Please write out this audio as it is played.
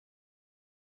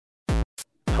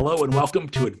Hello and welcome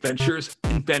to Adventures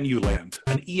in Venue Land,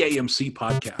 an EAMC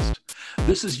podcast.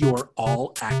 This is your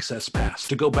all-access pass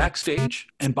to go backstage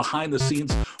and behind the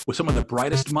scenes with some of the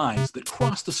brightest minds that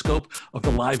cross the scope of the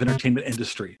live entertainment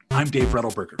industry. I'm Dave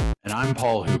Rettelberger. And I'm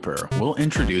Paul Hooper. We'll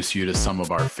introduce you to some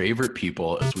of our favorite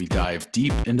people as we dive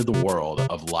deep into the world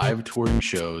of live touring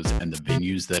shows and the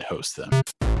venues that host them.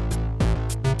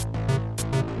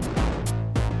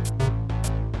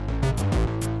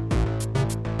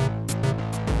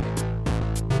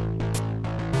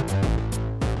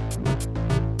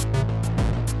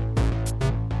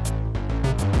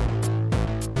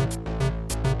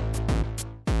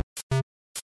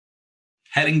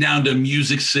 Heading down to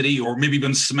Music City or maybe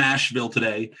even Smashville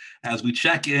today as we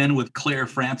check in with Claire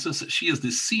Francis. She is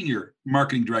the Senior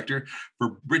Marketing Director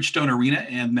for Bridgestone Arena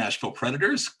and Nashville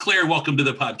Predators. Claire, welcome to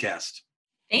the podcast.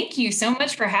 Thank you so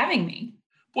much for having me.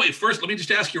 Boy, first, let me just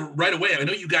ask you right away. I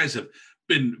know you guys have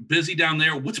been busy down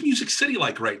there. What's Music City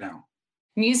like right now?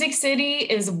 Music City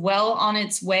is well on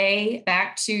its way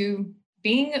back to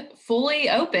being fully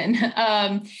open.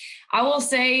 I will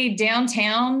say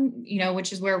downtown,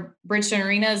 which is where Bridgestone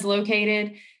Arena is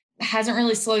located, hasn't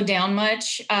really slowed down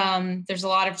much. There's a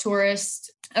lot of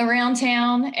tourists around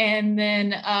town, and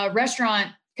then restaurant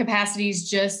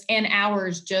capacities and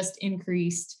hours just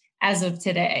increased as of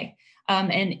today.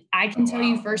 And I can tell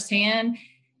you firsthand,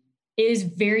 it is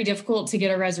very difficult to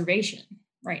get a reservation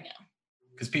right now.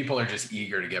 Because people are just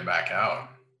eager to get back out.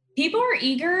 People are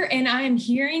eager, and I'm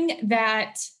hearing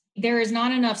that there is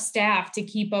not enough staff to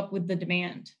keep up with the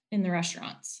demand in the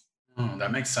restaurants.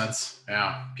 That makes sense.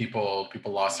 Yeah. People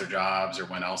lost their jobs or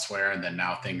went elsewhere, and then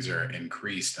now things are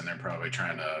increased and they're probably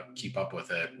trying to keep up with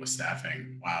it with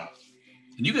staffing. Wow.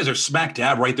 And you guys are smack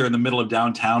dab right there in the middle of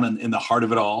downtown and in the heart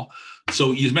of it all.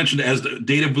 So you mentioned as the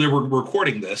date of we're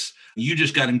recording this, you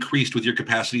just got increased with your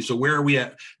capacity. So where are we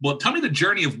at? Well, tell me the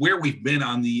journey of where we've been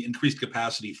on the increased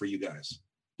capacity for you guys.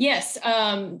 Yes,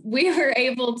 we were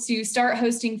able to start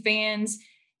hosting fans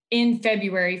in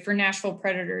February for Nashville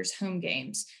Predators home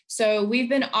games. So we've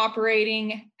been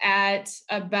operating at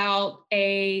about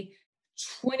a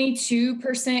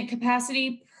 22%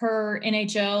 capacity per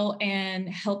NHL and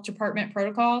health department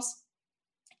protocols.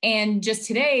 And just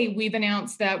today, we've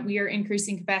announced that we are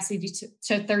increasing capacity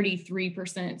to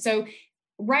 33%. So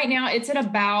right now, it's at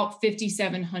about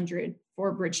 5,700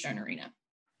 for Bridgestone Arena.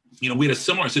 We had a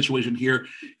similar situation here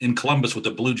in Columbus with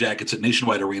the Blue Jackets at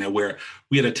Nationwide Arena, where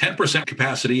we had a 10%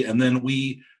 capacity, and then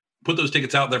we put those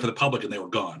tickets out there for the public, and they were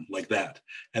gone like that.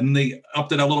 And then they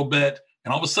upped it a little bit,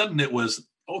 and all of a sudden it was,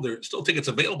 there's still tickets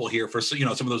available here for some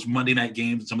of those Monday night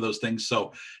games and some of those things.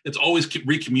 So it's always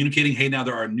recommunicating, hey, now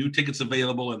there are new tickets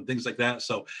available and things like that.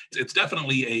 So it's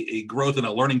definitely a growth and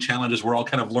a learning challenge as we're all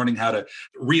kind of learning how to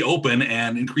reopen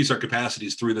and increase our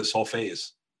capacities through this whole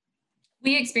phase.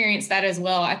 We experienced that as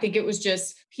well. I think it was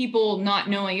just people not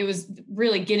knowing. It was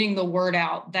really getting the word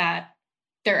out that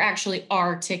there actually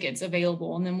are tickets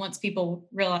available. And then once people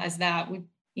realize that, we've,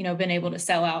 been able to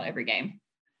sell out every game.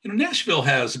 Nashville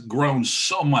has grown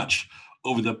so much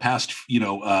over the past,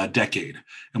 decade.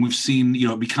 And we've seen,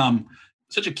 become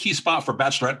such a key spot for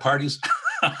bachelorette parties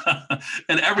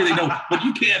and everything. No, but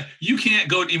you can't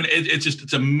go even,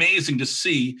 it's amazing to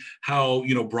see how,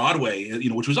 Broadway,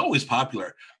 which was always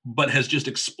popular, but has just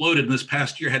exploded in this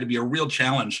past year, had to be a real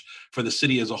challenge for the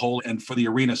city as a whole and for the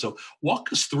arena. So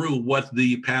walk us through what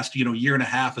the past, year and a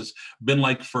half has been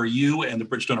like for you and the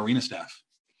Bridgestone Arena staff.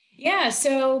 Yeah.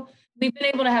 So we've been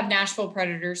able to have Nashville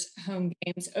Predators home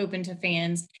games open to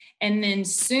fans. And then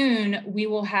soon we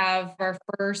will have our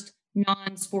first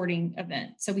non-sporting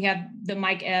event. So we have the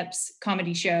Mike Epps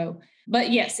comedy show.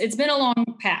 But yes, it's been a long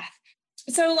path.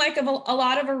 So like a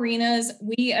lot of arenas,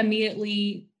 we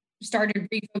immediately started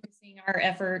refocusing our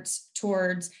efforts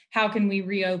towards how can we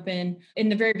reopen. In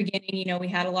the very beginning, we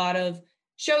had a lot of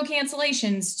show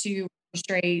cancellations to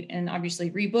straight and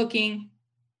obviously rebooking.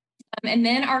 And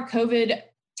then our COVID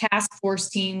task force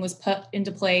team was put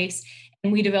into place,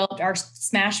 and we developed our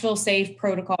Smashville Safe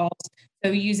protocols. So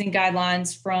using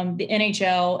guidelines from the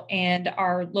NHL and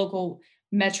our local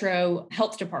Metro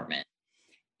Health Department.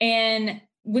 And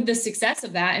with the success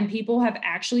of that, and people have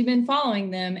actually been following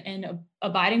them and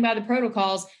abiding by the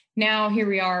protocols, now here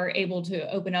we are able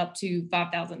to open up to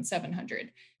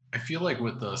 5,700. I feel like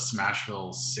with the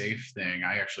Smashville Safe thing,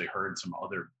 I actually heard some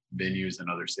other venues in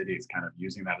other cities kind of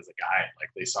using that as a guide. Like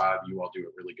they saw you all do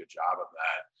a really good job of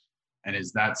that. And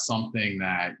is that something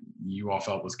that you all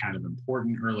felt was kind of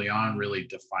important early on, really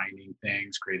defining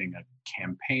things, creating a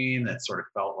campaign that sort of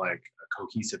felt like a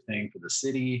cohesive thing for the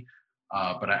city?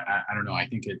 But I don't know. I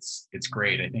think it's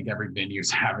great. I think every venue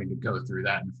is having to go through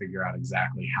that and figure out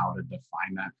exactly how to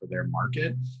define that for their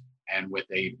market, and with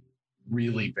a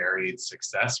really varied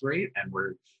success rate. And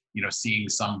we're seeing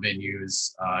some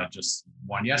venues, just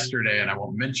one yesterday, and I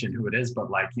won't mention who it is, but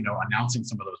announcing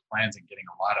some of those plans and getting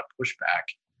a lot of pushback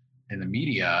in the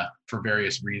media for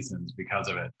various reasons because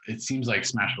of it. It seems like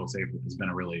Smashville Safe has been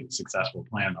a really successful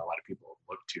plan that a lot of people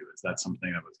look to. Is that something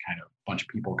that was kind of a bunch of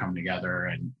people coming together,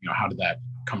 and how did that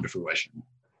come to fruition?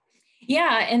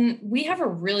 Yeah, and we have a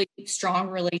really strong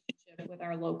relationship with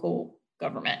our local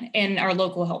government and our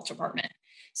local health department.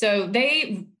 So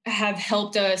they have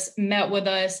helped us, met with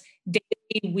us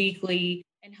daily, weekly,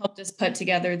 and helped us put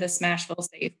together the Smashville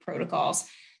Safe protocols.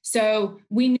 So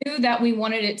we knew that we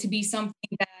wanted it to be something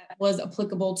that was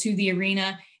applicable to the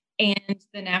arena and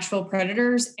the Nashville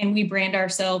Predators, and we brand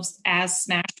ourselves as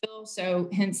Smashville. So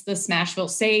hence the Smashville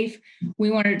Safe. We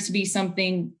wanted it to be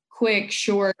something quick,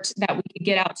 short, that we could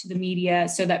get out to the media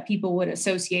so that people would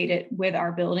associate it with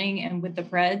our building and with the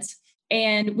Preds.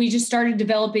 And we just started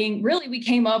developing, really, we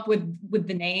came up with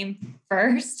the name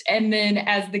first. And then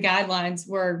as the guidelines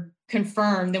were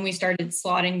confirmed, then we started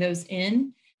slotting those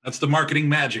in. That's the marketing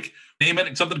magic. Name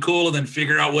it something cool and then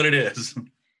figure out what it is.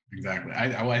 Exactly.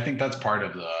 I think that's part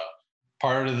of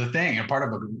the thing, and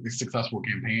part of a successful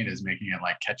campaign is making it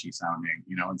catchy sounding.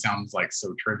 It sounds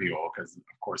so trivial because of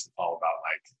course it's all about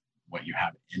what you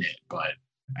have in it. But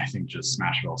I think just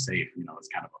Smashville Safe, is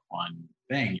kind of a fun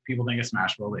thing. People think of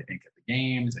Smashville, they think of the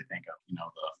games, they think of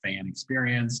the fan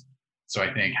experience. So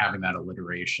I think having that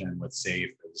alliteration with Safe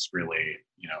is really,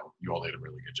 you all did a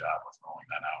really good job with rolling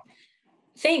that out.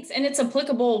 Thanks. And it's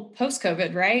applicable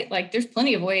post-COVID, right? There's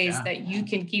plenty of ways that you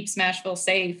can keep Smashville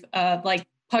safe, like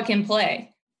puck and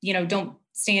play. Don't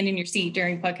stand in your seat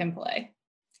during puck and play.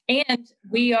 And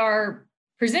we are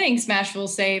presenting Smashville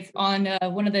Safe on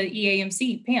one of the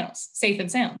EAMC panels, Safe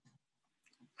and Sound.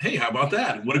 Hey, how about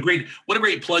that? What a great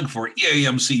plug for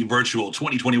EAMC Virtual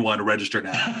 2021 to register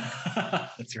now.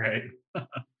 That's right.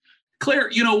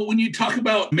 Claire, when you talk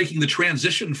about making the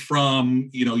transition from,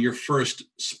 your first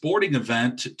sporting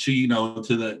event to,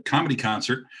 to the comedy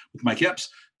concert with Mike Epps,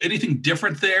 anything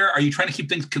different there? Are you trying to keep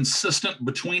things consistent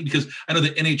between, because I know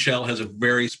the NHL has a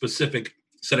very specific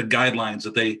set of guidelines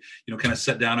that they, kind of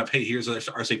set down of, hey, here's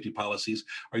our safety policies.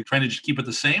 Are you trying to just keep it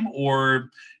the same,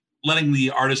 or letting the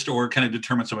artist or kind of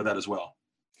determine some of that as well?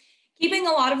 Keeping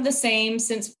a lot of the same,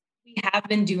 since we have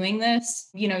been doing this,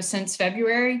 since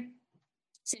February.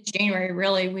 Since January,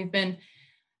 really, we've been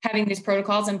having these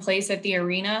protocols in place at the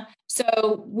arena.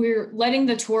 So we're letting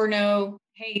the tour know,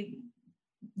 hey,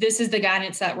 this is the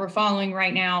guidance that we're following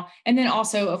right now. And then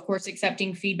also, of course,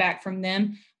 accepting feedback from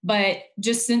them. But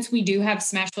just since we do have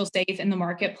Smashville Safe in the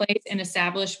marketplace and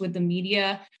established with the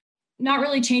media, not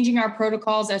really changing our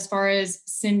protocols as far as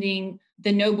sending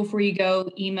the know before you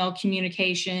go email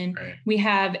communication. Right. We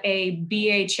have a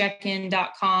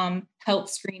bacheckin.com health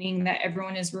screening that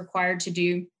everyone is required to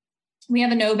do. We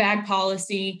have a no bag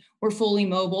policy. We're fully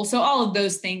mobile. So all of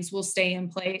those things will stay in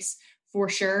place for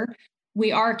sure.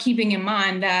 We are keeping in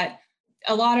mind that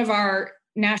a lot of our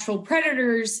Nashville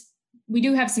Predators, we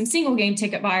do have some single game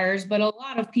ticket buyers, but a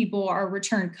lot of people are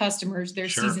return customers. They're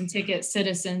season ticket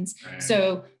citizens. Right.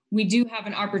 So we do have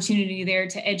an opportunity there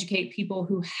to educate people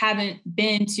who haven't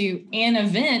been to an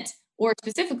event, or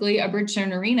specifically a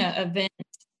Bridgestone Arena event,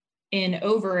 in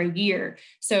over a year.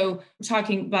 So we're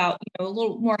talking about, a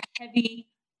little more heavy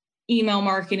email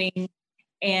marketing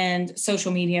and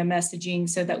social media messaging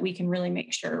so that we can really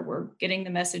make sure we're getting the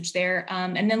message there.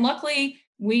 And then luckily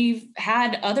we've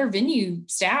had other venue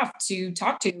staff to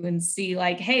talk to and see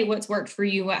hey, what's worked for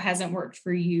you, what hasn't worked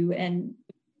for you, and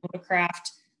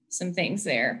craft some things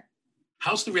there.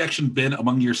 How's the reaction been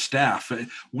among your staff?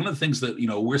 One of the things that,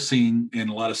 we're seeing in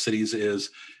a lot of cities is,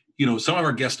 some of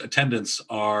our guest attendants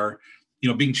are,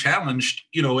 being challenged,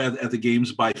 at the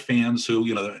games by fans who,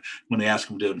 when they ask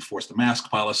them to enforce the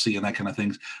mask policy and that kind of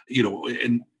things,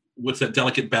 and what's that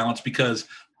delicate balance? Because,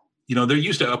 they're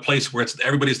used to a place where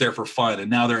everybody's there for fun, and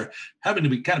now they're having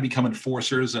to kind of become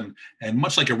enforcers, and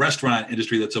much like a restaurant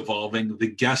industry that's evolving, the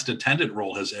guest attendant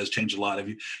role has changed a lot. Have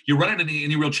you run into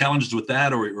any real challenges with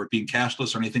that, or being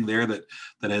cashless, or anything there that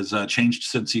has changed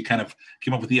since you kind of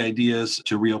came up with the ideas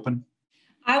to reopen?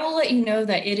 I will let you know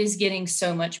that it is getting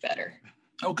so much better.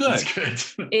 Oh, good.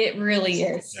 That's good. It really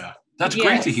is. Yeah. That's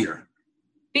great to hear.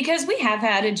 Because we have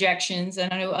had ejections,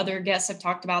 and I know other guests have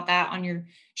talked about that on your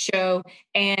show,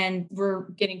 and we're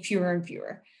getting fewer and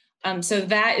fewer. So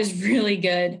that is really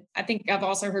good. I think I've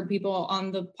also heard people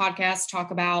on the podcast talk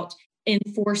about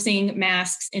enforcing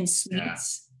masks in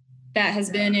suites. That has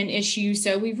been an issue.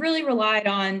 So we've really relied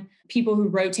on people who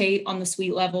rotate on the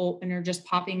suite level and are just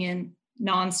popping in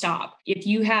nonstop. If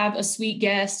you have a suite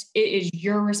guest, it is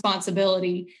your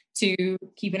responsibility to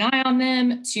keep an eye on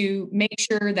them, to make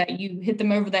sure that you hit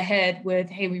them over the head with,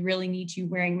 hey, we really need you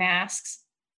wearing masks.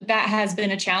 That has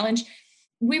been a challenge.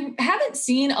 We haven't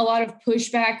seen a lot of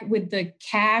pushback with the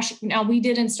cash. Now, we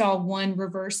did install one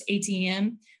reverse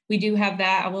ATM. We do have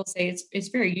that. I will say it's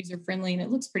very user-friendly and it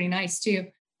looks pretty nice too.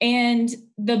 And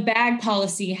the bag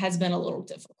policy has been a little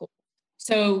difficult.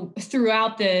 So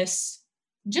throughout this,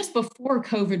 just before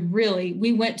COVID, really,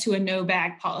 we went to a no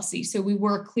bag policy. So we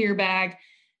were clear bag,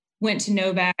 went to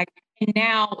no bag. And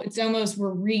now it's almost, we're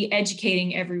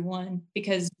re-educating everyone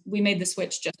because we made the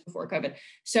switch just before COVID.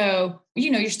 So,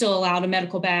 you're still allowed a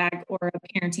medical bag or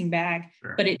a parenting bag,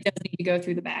 sure, but it does need to go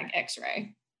through the bag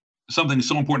x-ray. Something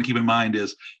so important to keep in mind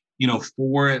is,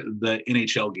 for the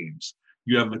NHL games,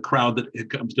 you have a crowd that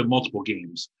comes to multiple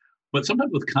games. But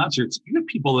sometimes with concerts, you have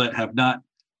people that have not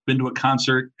been to a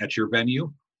concert at your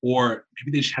venue, or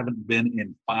maybe they just haven't been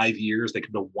in 5 years. They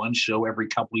come to one show every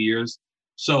couple of years.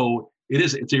 So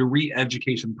it's a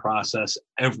re-education process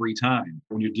every time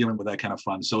when you're dealing with that kind of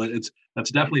fun. So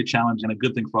that's definitely a challenge and a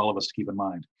good thing for all of us to keep in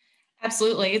mind.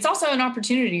 Absolutely. It's also an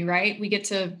opportunity, right? We get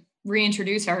to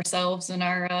reintroduce ourselves and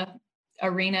our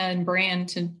arena and brand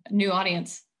to a new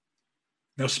audience.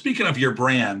 Now, speaking of your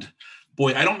brand,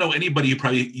 boy, I don't know anybody who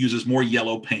probably uses more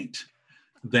yellow paint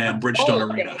than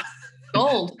Bridgestone Arena.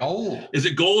 Gold. Gold. Is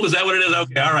it gold? Is that what it is?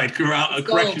 Okay. All right.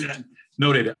 Correction.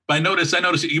 Noted. I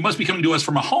notice you must be coming to us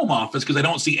from a home office because I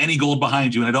don't see any gold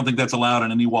behind you, and I don't think that's allowed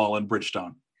on any wall in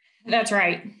Bridgestone. That's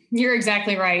right. You're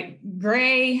exactly right.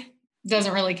 Gray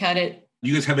doesn't really cut it.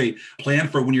 You guys have a plan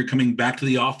for when you're coming back to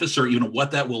the office, or what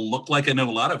that will look like? I know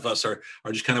a lot of us are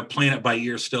just kind of playing it by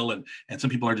ear still, and some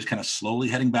people are just kind of slowly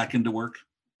heading back into work.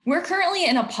 We're currently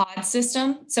in a pod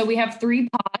system. So we have 3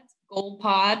 pods: gold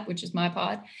pod, which is my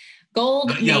pod, gold,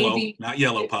 not navy, not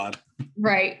yellow pod.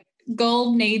 Right.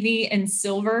 Gold, navy, and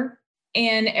silver.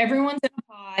 And everyone's in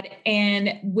a pod.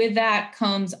 And with that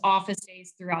comes office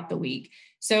days throughout the week.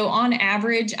 So on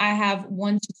average, I have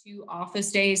 1 to 2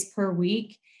 office days per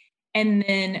week. And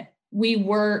then we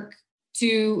work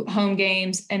 2 home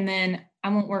games. And then I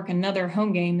won't work another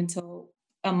home game until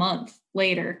a month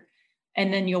later.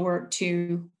 And then you'll work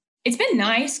 2. It's been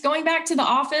nice going back to the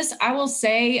office. I will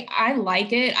say I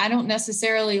like it. I don't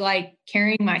necessarily like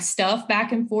carrying my stuff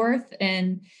back and forth,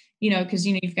 and because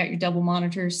you've got your double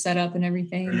monitors set up and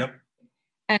everything. Yep.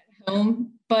 At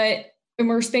home. But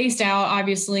we're spaced out,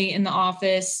 obviously, in the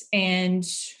office. And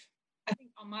I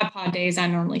think on my pod days, I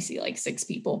normally see like 6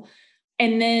 people.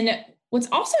 And then what's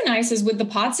also nice is with the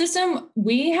pod system,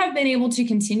 we have been able to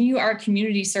continue our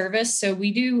community service. So we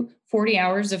do 40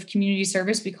 hours of community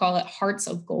service. We call it Hearts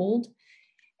of Gold.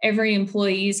 Every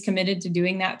employee is committed to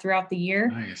doing that throughout the year.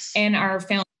 Nice. And our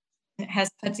foundation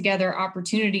has put together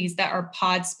opportunities that are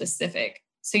pod specific.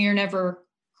 So you're never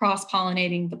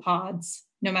cross-pollinating the pods,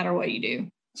 no matter what you do.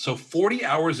 So 40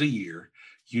 hours a year,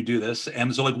 you do this.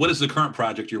 And so what is the current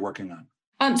project you're working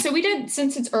on? So we did,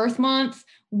 since it's Earth Month,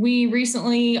 we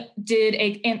recently did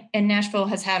and Nashville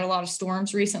has had a lot of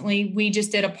storms recently. We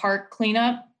just did a park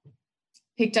cleanup,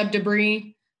 picked up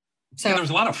debris. So there was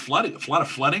a lot of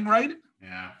flooding, right?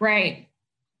 Yeah. Right.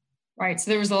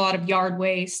 So there was a lot of yard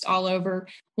waste all over.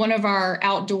 One of our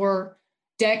outdoor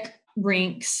deck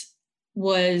rinks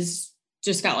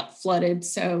got flooded.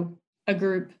 So a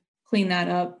group cleaned that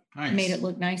up, nice. Made it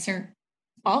look nicer.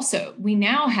 Also, we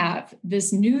now have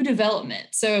this new development.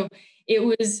 So it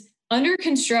was under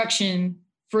construction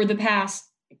for the past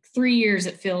 3 years,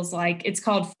 it feels like. It's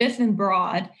called 5th and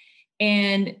Broad,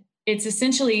 and it's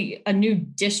essentially a new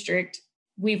district.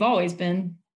 We've always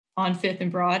been on 5th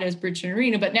and Broad as Bridgestone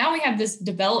Arena, but now we have this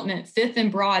development, 5th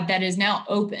and Broad, that is now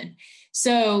open.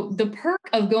 So the perk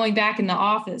of going back in the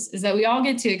office is that we all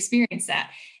get to experience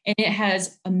that. And it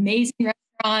has amazing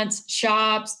restaurants,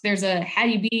 shops. There's a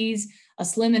Hattie B's, a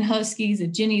Slim and Husky's, a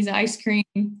Jenny's ice cream.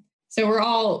 So we're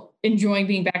all enjoying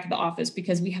being back at the office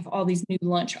because we have all these new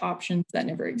lunch options that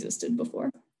never existed before.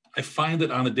 I find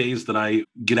that on the days that I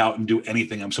get out and do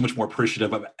anything, I'm so much more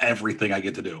appreciative of everything I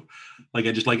get to do.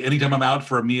 Anytime I'm out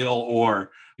for a meal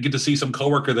or I get to see some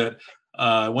coworker that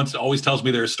always tells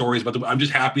me their stories about them. I'm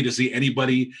just happy to see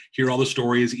anybody hear all the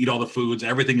stories, eat all the foods.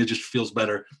 Everything just feels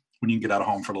better when you can get out of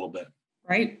home for a little bit.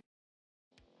 Right.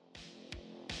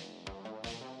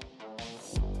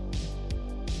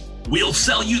 We'll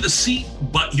sell you the seat,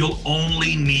 but you'll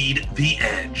only need the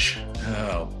edge.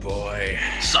 Oh, boy.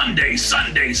 Sunday.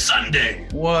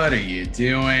 What are you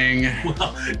doing?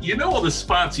 Well, all the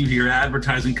spots you hear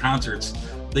advertising concerts.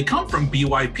 They come from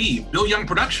BYP, Bill Young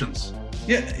Productions.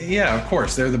 Yeah, of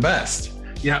course. They're the best.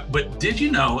 Yeah, but did you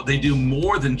know they do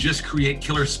more than just create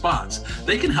killer spots?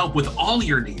 They can help with all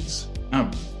your needs.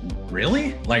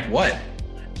 Really? Like what?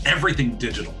 Everything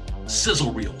digital,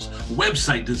 sizzle reels,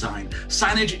 website design,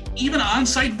 signage, even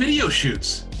on-site video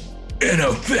shoots. An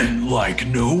event like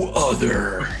no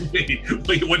other.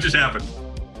 Wait, what just happened?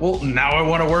 Well, now I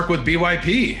want to work with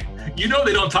BYP. You know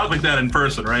they don't talk like that in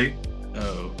person, right?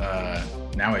 Oh,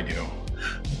 now I do.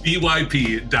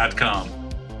 BYP.com.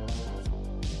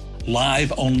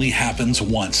 Live only happens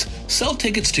once. Sell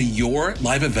tickets to your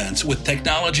live events with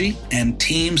technology and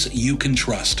teams you can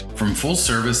trust. From full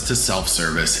service to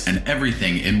self-service and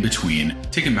everything in between,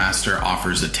 Ticketmaster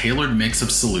offers a tailored mix of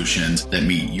solutions that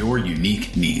meet your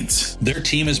unique needs. Their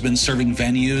team has been serving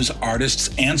venues,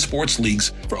 artists, and sports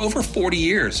leagues for over 40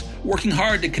 years, working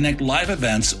hard to connect live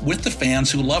events with the fans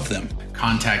who love them.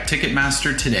 Contact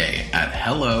Ticketmaster today at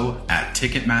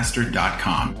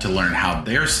hello@ticketmaster.com to learn how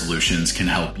their solutions can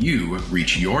help you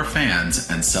reach your fans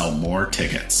and sell more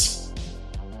tickets.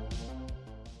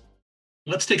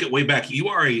 Let's take it way back. You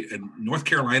are a North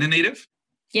Carolina native?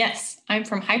 Yes, I'm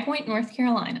from High Point, North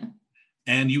Carolina.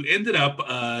 And you ended up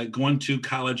going to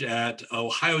college at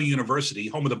Ohio University,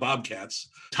 home of the Bobcats.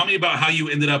 Tell me about how you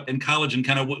ended up in college and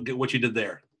kind of what you did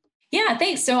there. Yeah,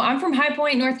 thanks. So I'm from High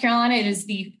Point, North Carolina. It is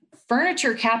the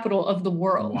furniture capital of the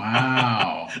world.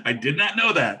 Wow. I did not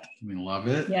know that. We love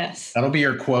it. Yes. That'll be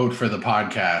your quote for the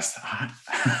podcast.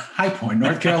 High Point,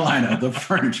 North Carolina, the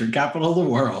furniture capital of the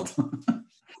world.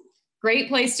 Great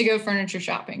place to go furniture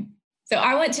shopping. So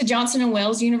I went to Johnson &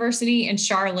 Wales University in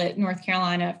Charlotte, North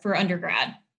Carolina for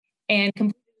undergrad and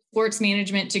completed a sports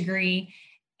management degree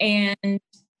and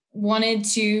wanted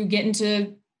to get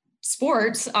into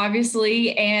sports,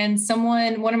 obviously. And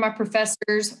one of my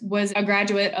professors was a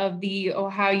graduate of the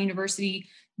Ohio University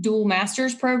dual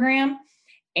master's program.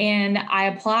 And I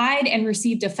applied and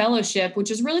received a fellowship,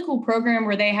 which is a really cool program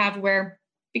where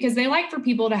because they like for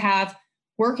people to have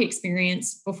work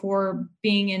experience before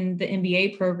being in the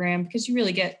MBA program, because you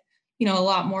really get, a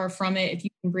lot more from it if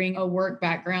you can bring a work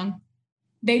background.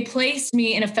 They placed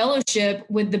me in a fellowship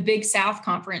with the Big South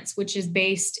Conference, which is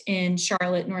based in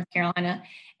Charlotte, North Carolina.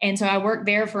 And so I worked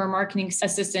there for a marketing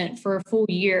assistant for a full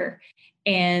year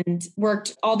and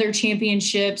worked all their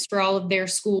championships for all of their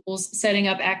schools, setting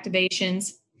up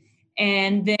activations,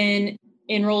 and then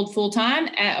enrolled full-time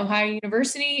at Ohio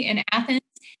University in Athens.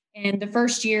 And the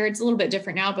first year, it's a little bit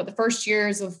different now, but the first year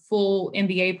is a full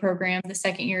MBA program. The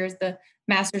second year is the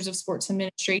Masters of Sports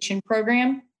Administration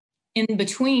program. In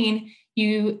between,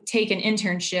 you take an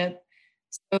internship.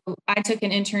 So I took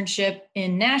an internship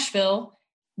in Nashville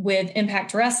with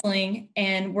Impact Wrestling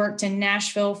and worked in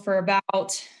Nashville for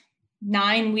about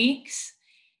 9 weeks,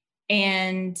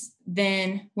 and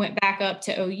then went back up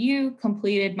to OU,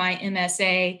 completed my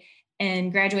MSA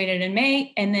and graduated in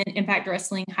May. And then Impact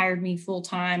Wrestling hired me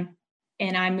full-time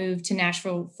and I moved to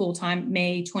Nashville full-time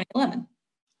May 2011.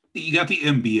 You got the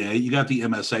MBA, you got the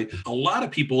MSA. A lot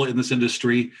of people in this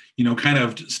industry, kind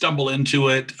of stumble into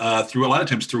it through a lot of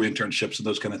times through internships and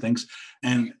those kind of things,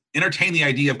 and entertain the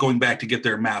idea of going back to get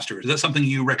their master's. Is that something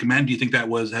you recommend? Do you think that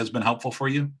has been helpful for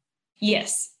you?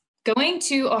 Yes. Going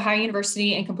to Ohio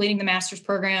University and completing the master's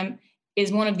program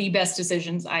is one of the best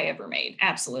decisions I ever made.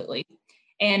 Absolutely.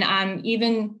 And I'm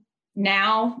even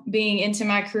now being into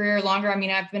my career longer. I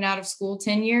mean, I've been out of school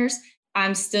 10 years.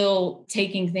 I'm still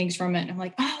taking things from it. I'm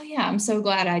like, oh yeah, I'm so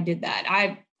glad I did that.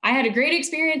 I had a great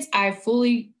experience. I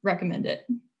fully recommend it.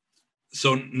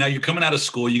 So now you're coming out of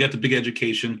school, you got the big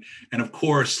education. And of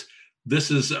course,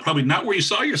 this is probably not where you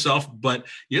saw yourself, but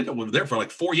you were there for like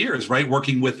 4 years, right?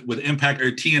 Working with Impact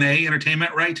or TNA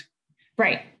Entertainment, right?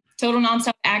 Right. Total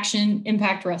Nonstop Action,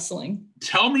 Impact Wrestling.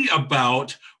 Tell me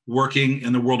about working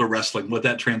in the world of wrestling, what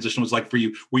that transition was like for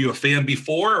you. Were you a fan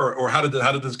before, or how did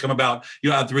this come about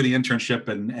through the internship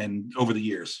and over the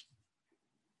years?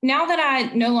 Now that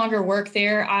I no longer work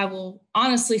there, I will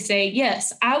honestly say,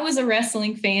 yes, I was a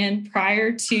wrestling fan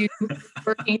prior to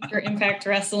working for Impact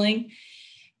Wrestling.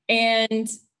 And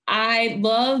I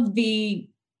love the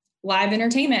live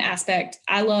entertainment aspect.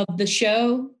 I love the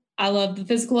show. I love the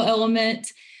physical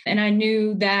element. And I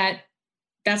knew that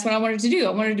that's what I wanted to do.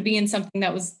 I wanted to be in something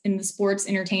that was in the sports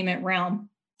entertainment realm.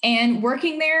 And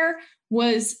working there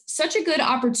was such a good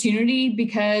opportunity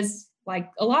because, like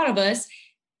a lot of us,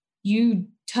 you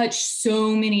touch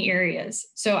so many areas.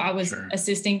 So I was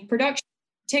assisting production,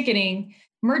 ticketing,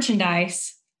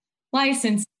 merchandise,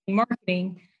 licensing,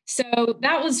 marketing. So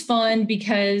that was fun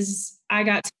because I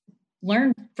got to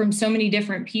learn from so many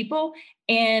different people.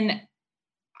 And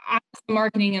I was the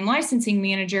marketing and licensing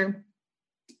manager,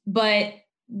 but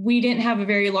we didn't have a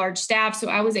very large staff. So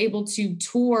I was able to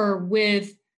tour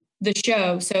with the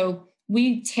show. So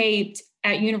we taped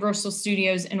at Universal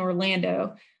Studios in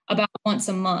Orlando about once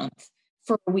a month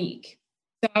for a week.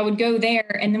 So I would go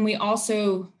there. And then we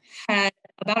also had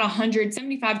about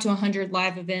 175 to 100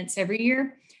 live events every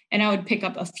year. And I would pick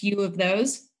up a few of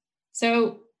those.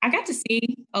 So I got to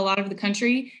see a lot of the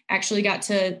country, actually got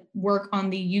to work on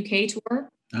the UK tour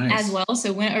as well.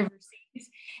 So went overseas,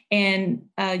 and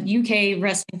UK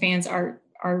wrestling fans are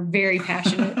very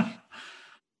passionate.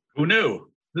 Who knew?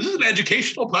 This is an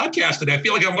educational podcast, and I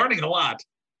feel like I'm learning a lot.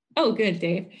 Oh, good,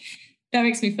 Dave. That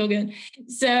makes me feel good.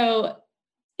 So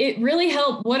it really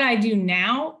helped what I do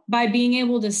now by being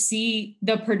able to see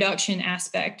the production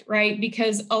aspect, right?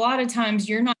 Because a lot of times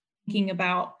you're not thinking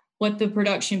about what the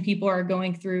production people are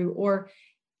going through, or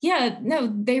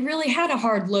they really had a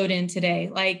hard load in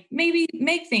today. Like, maybe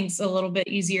make things a little bit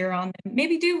easier on them.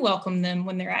 Maybe do welcome them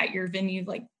when they're at your venue.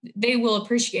 Like, they will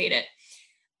appreciate it.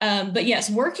 But yes,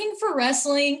 working for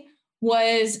wrestling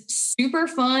was super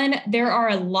fun. There are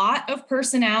a lot of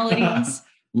personalities.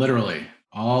 Literally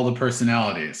all the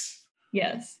personalities.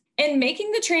 Yes. And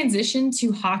making the transition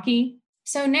to hockey.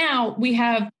 So now we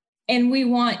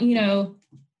want,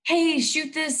 hey,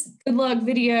 shoot this good luck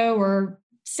video or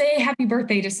say happy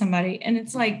birthday to somebody. And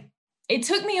it's like, it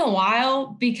took me a while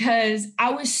because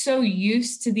I was so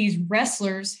used to these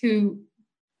wrestlers who,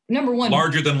 number one,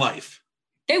 larger than life.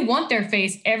 They want their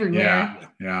face everywhere.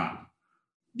 Yeah.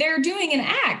 They're doing an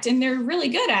act and they're really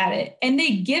good at it. And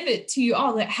they give it to you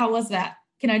all. How was that?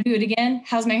 Can I do it again?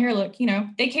 How's my hair look?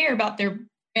 They care about their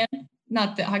brand.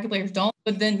 Not that hockey players don't,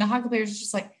 but then the hockey players are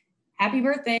just like, happy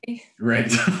birthday. Right.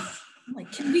 I'm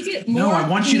like, can we get more? No, I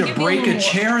want you to break a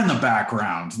chair in the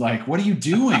background. Like, what are you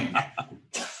doing?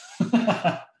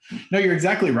 No, you're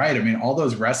exactly right. I mean, all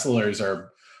those wrestlers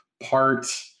are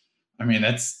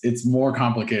it's more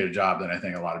complicated job than I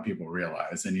think a lot of people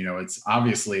realize. And, it's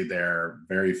obviously they're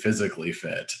very physically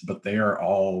fit, but they are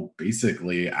all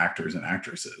basically actors and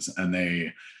actresses, and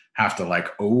they have to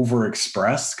like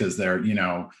overexpress because they're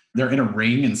in a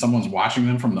ring and someone's watching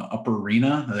them from the upper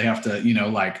arena. They have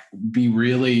to, be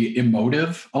really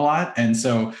emotive a lot. And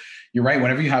so you're right.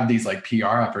 Whenever you have these like PR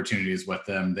opportunities with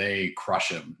them, they crush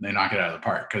them. They knock it out of the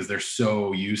park because they're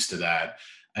so used to that.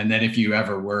 And then if you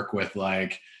ever work with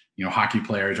like, hockey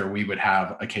players, or we would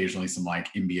have occasionally some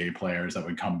like NBA players that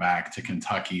would come back to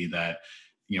Kentucky that,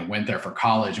 went there for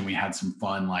college, and we had some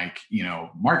fun, like,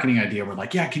 marketing idea. We're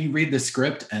like, yeah, can you read the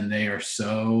script? And they are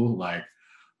so like,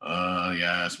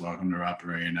 yes, welcome to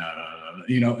Upper Arena,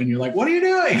 and you're like, what are you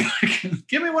doing?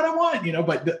 Give me what I want,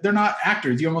 but they're not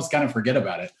actors. You almost kind of forget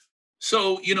about it.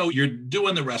 So, you're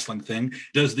doing the wrestling thing.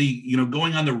 Does the,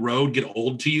 going on the road get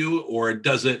old to you, or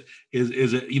is it,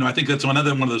 I think that's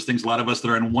another one of those things, a lot of us that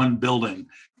are in one building,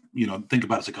 think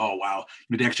about it, it's like, oh, wow,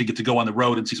 to actually get to go on the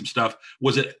road and see some stuff.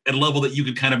 Was it at a level that you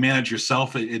could kind of manage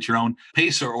yourself at your own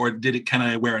pace, or did it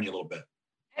kind of wear on you a little bit?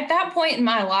 At that point in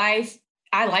my life,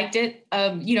 I liked it.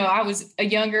 I was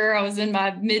I was in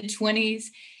my mid 20s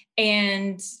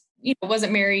and,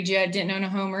 wasn't married yet, didn't own a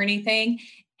home or anything.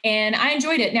 And I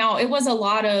enjoyed it. Now, it was a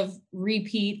lot of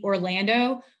repeat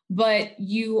Orlando, but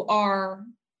you are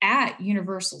at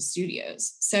Universal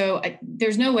Studios. So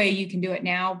there's no way you can do it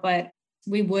now, but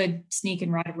we would sneak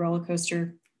and ride a roller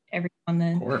coaster every now and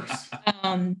then. Of course.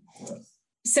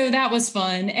 So that was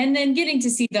fun. And then getting to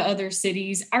see the other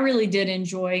cities, I really did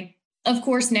enjoy. Of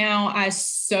course, now I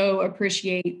so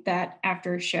appreciate that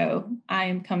after a show, I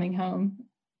am coming home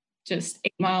just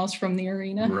 8 miles from the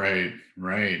arena.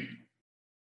 Right.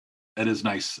 That is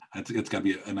nice. It's got to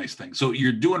be a nice thing. So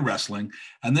you're doing wrestling,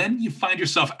 and then you find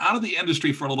yourself out of the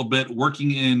industry for a little bit,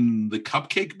 working in the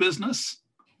cupcake business.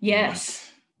 Yes.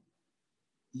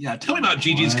 Yeah. Tell me about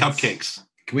Gigi's Cupcakes.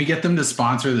 Can we get them to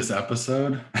sponsor this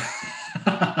episode?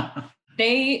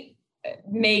 They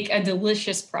make a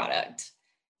delicious product.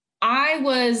 I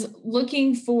was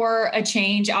looking for a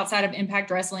change outside of Impact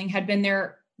Wrestling, had been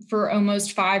there for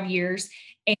almost 5 years,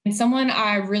 and someone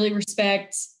I really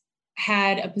respect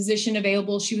had a position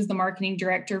available. She was the marketing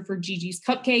director for Gigi's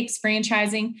Cupcakes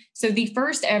franchising. So the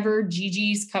first ever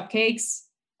Gigi's Cupcakes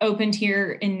opened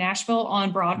here in Nashville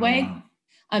on Broadway. Wow.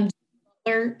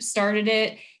 Started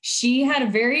it. She had a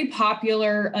very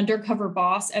popular Undercover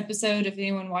Boss episode. If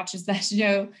anyone watches that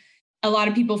show, a lot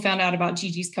of people found out about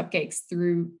Gigi's Cupcakes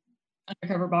through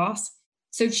Undercover Boss.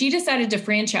 So she decided to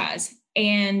franchise.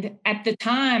 And at the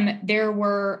time, there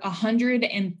were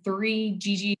 103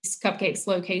 Gigi's Cupcakes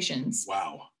locations.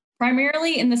 Wow.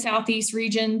 Primarily in the Southeast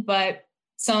region, but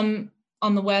some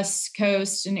on the West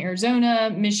Coast in Arizona,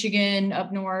 Michigan,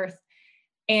 up north.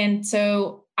 And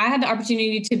so I had the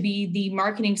opportunity to be the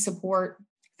marketing support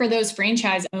for those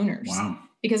franchise owners. Wow.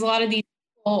 Because a lot of these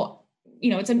people,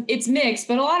 it's mixed,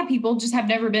 but a lot of people just have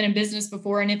never been in business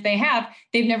before. And if they have,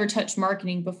 they've never touched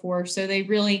marketing before. So they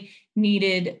really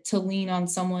needed to lean on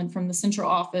someone from the central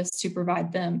office to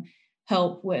provide them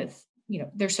help with,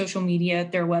 their social media,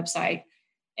 their website,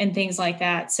 and things like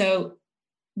that. So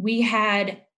we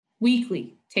had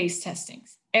weekly taste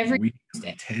testings every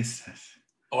Tuesday. Taste test.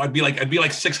 Oh, I'd be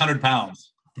like 600 pounds.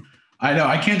 I know.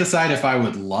 I can't decide if I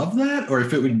would love that or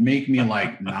if it would make me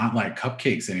not like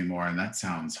cupcakes anymore. And that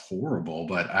sounds horrible,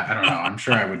 but I don't know. I'm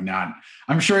sure I would not.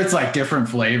 I'm sure it's like different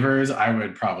flavors. I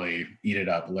would probably eat it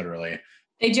up, literally.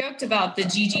 They joked about the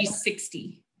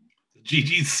GG60.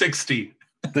 GG60.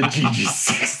 The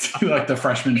GG60, like the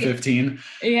freshman 15.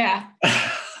 Yeah.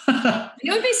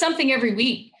 It would be something every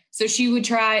week. So she would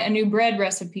try a new bread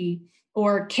recipe,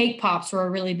 or cake pops were a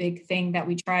really big thing that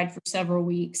we tried for several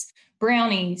weeks.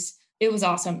 Brownies. It was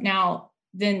awesome. Now,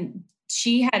 then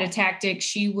she had a tactic.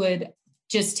 She would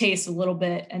just taste a little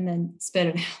bit and then spit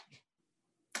it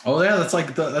out. Oh yeah, that's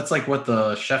like what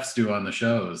the chefs do on the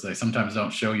shows. They sometimes don't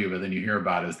show you, but then you hear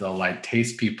about it, is they'll like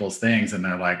taste people's things and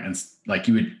they're like, and like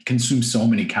you would consume so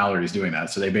many calories doing that.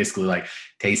 So they basically like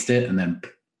taste it and then,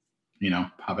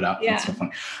 pop it out. Yeah. That's so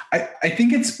funny. I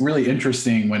think it's really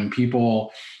interesting when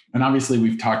people, and obviously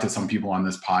we've talked to some people on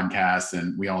this podcast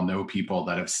and we all know people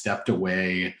that have stepped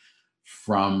away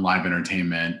from live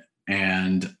entertainment.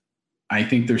 And I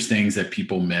think there's things that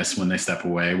people miss when they step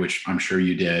away, which I'm sure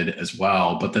you did as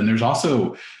well. But then there's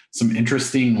also some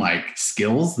interesting like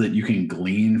skills that you can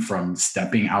glean from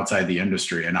stepping outside the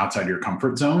industry and outside your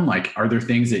comfort zone. Like, are there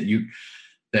things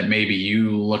that maybe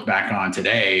you look back on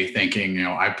today thinking,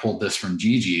 I pulled this from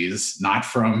Gigi's, not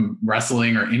from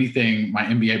wrestling or anything, my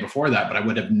MBA before that, but I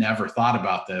would have never thought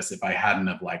about this if I hadn't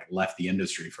have like left the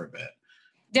industry for a bit.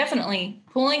 Definitely.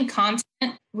 Pulling content,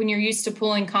 when you're used to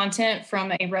pulling content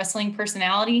from a wrestling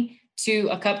personality to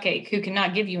a cupcake who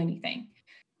cannot give you anything.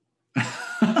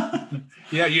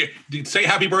 Yeah, you say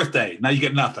happy birthday. Now you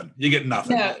get nothing.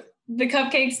 No, the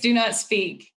cupcakes do not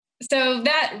speak. So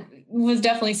that was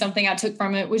definitely something I took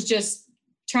from it, was just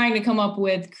trying to come up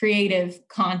with creative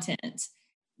content.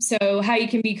 So how you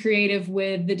can be creative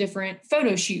with the different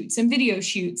photo shoots and video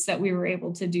shoots that we were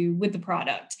able to do with the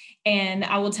product. And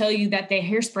I will tell you that they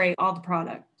hairspray all the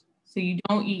product, so you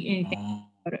don't eat anything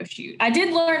photo shoot. I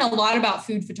did learn a lot about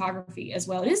food photography as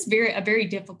well. It is a very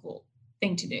difficult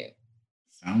thing to do.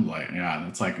 Sounds like, yeah,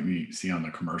 that's like you see on the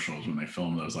commercials when they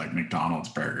film those like McDonald's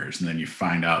burgers, and then you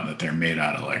find out that they're made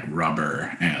out of like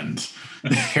rubber and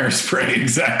hairspray.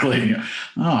 Exactly.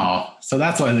 Oh, so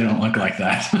that's why they don't look like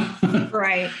that.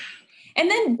 Right.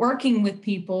 And then working with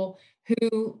people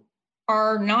who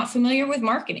are not familiar with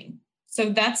marketing. So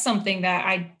that's something that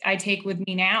I take with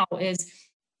me now, is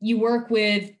you work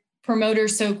with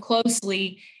promoters so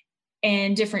closely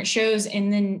and different shows,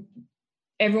 and then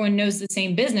everyone knows the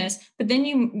same business, but then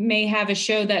you may have a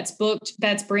show that's booked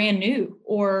that's brand new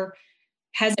or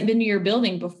hasn't been to your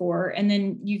building before. And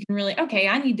then you can really, okay,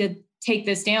 I need to take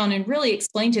this down and really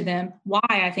explain to them why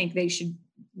I think they should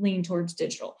lean towards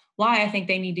digital, why I think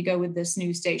they need to go with this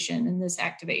news station and this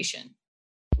activation.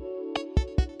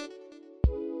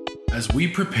 As we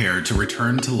prepare to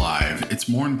return to live, it's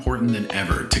more important than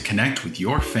ever to connect with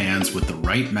your fans with the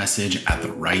right message at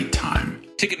the right time.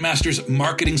 Ticketmaster's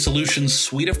Marketing Solutions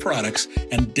suite of products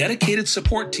and dedicated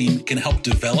support team can help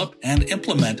develop and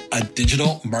implement a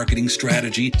digital marketing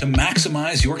strategy to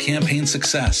maximize your campaign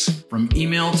success. From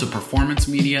email to performance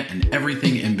media and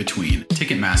everything in between,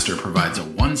 Ticketmaster provides a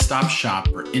one-stop shop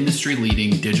for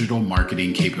industry-leading digital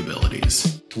marketing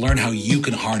capabilities. To learn how you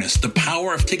can harness the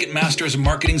power of Ticketmaster's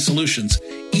marketing solutions,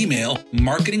 email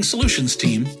Marketing Solutions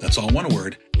Team, that's all one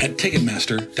word, at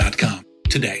Ticketmaster.com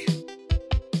today.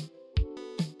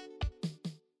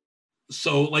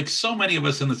 So like so many of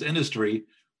us in this industry,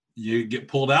 you get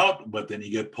pulled out, but then you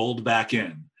get pulled back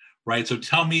in, right? So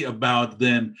tell me about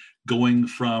then going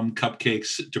from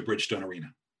cupcakes to Bridgestone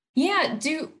Arena. Yeah.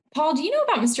 Paul, do you know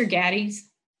about Mr. Gatti's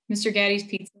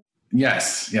Pizza?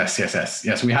 Yes.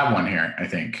 We have one here, I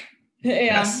think. Yeah.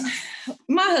 Yes.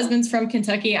 My husband's from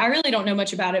Kentucky. I really don't know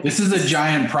much about it. This is a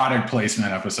giant product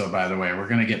placement episode, by the way. We're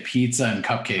going to get pizza and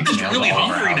cupcakes. I'm just really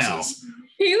hungry now.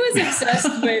 He was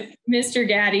obsessed with Mr.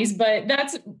 Gatti's, but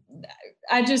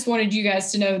I just wanted you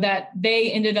guys to know that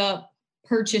they ended up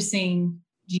purchasing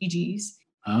Gigi's.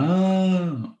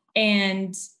 Oh.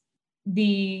 And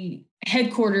the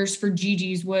headquarters for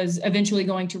Gigi's was eventually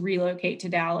going to relocate to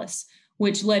Dallas,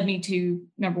 which led me to,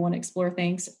 number one, explore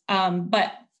things.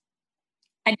 But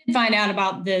I did find out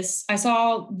about this. I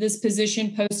saw this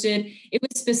position posted. It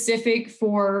was specific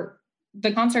for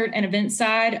the concert and event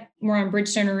side, more on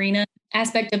Bridgestone Arena.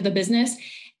 aspect of the business.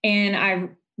 And I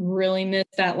really miss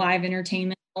that live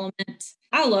entertainment element.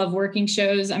 I love working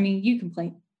shows. I mean, you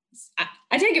complain.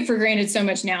 I take it for granted so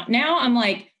much now. Now I'm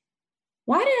like,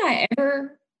 why did I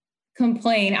ever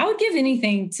complain? I would give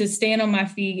anything to stand on my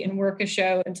feet and work a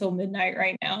show until midnight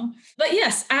right now. But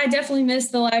yes, I definitely miss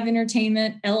the live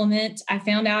entertainment element. I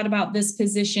found out about this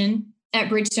position at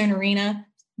Bridgestone Arena.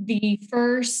 The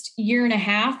first year and a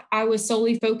half, I was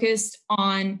solely focused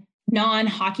on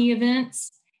non-hockey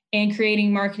events and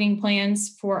creating marketing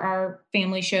plans for our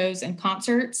family shows and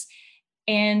concerts,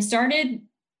 and started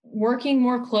working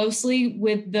more closely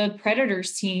with the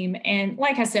Predators team. And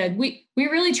like I said, we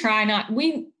really try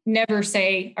we never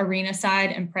say arena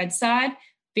side and Pred side,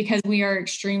 because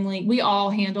we all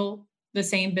handle the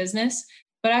same business.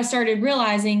 But I started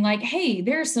realizing like, hey,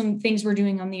 there are some things we're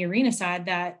doing on the arena side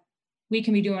that we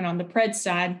can be doing on the Pred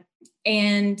side.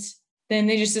 And then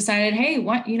they just decided, hey,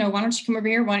 why don't you come over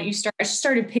here? Why don't you start? I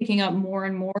started picking up more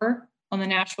and more on the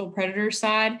Nashville Predators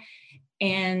side.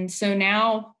 And so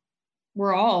now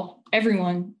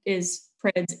everyone is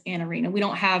Preds and arena. We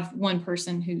don't have one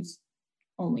person who's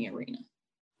only arena.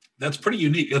 That's pretty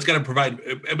unique. That's got to provide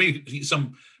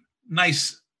some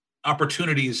nice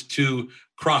opportunities to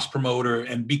cross promote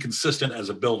and be consistent as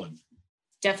a building.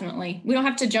 Definitely. We don't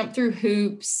have to jump through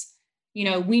hoops.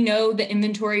 We know the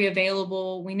inventory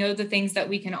available. We know the things that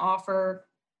we can offer,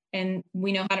 and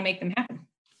we know how to make them happen.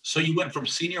 So you went from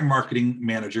senior marketing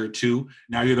manager to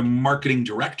now you're the marketing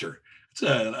director. It's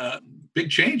a big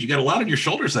change. You got a lot on your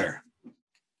shoulders there.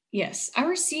 Yes. I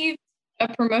received a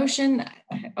promotion,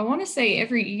 I want to say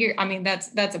every year. I mean,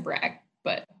 that's a brag,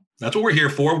 but that's what we're here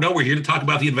for. No, we're here to talk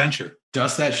about the adventure.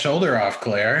 Dust that shoulder off,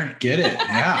 Claire. Get it.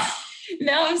 Yeah.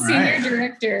 Now I'm senior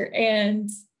director, and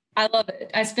I love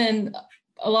it. I spend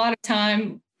a lot of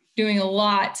time doing a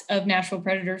lot of Nashville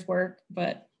Predators work,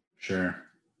 but sure.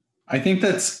 I think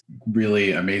that's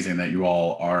really amazing that you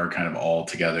all are kind of all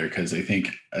together, because I think,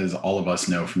 as all of us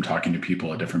know from talking to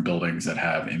people at different buildings that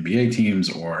have NBA teams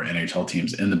or NHL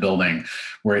teams in the building,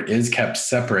 where it is kept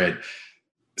separate,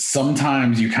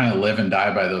 sometimes you kind of live and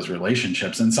die by those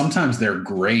relationships. And sometimes they're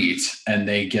great and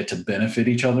they get to benefit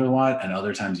each other a lot. And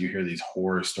other times you hear these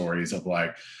horror stories of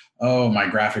like, oh, my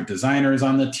graphic designer is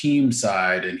on the team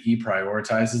side and he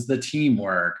prioritizes the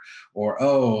teamwork. Or,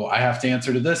 oh, I have to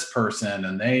answer to this person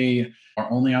and they are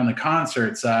only on the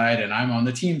concert side and I'm on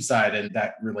the team side. And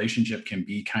that relationship can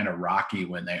be kind of rocky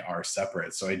when they are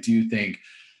separate. So I do think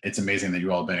it's amazing that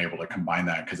you all have been able to combine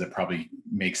that, because it probably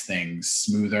makes things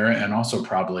smoother and also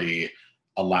probably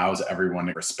allows everyone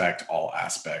to respect all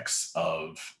aspects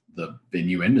of the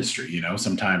venue industry.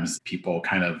 Sometimes people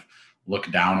kind of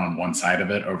look down on one side of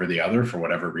it over the other for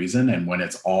whatever reason. And when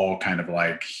it's all kind of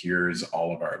like, here's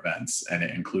all of our events, and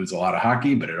it includes a lot of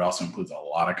hockey, but it also includes a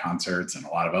lot of concerts and a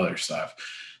lot of other stuff,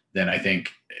 then I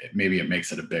think maybe it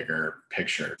makes it a bigger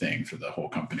picture thing for the whole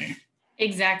company.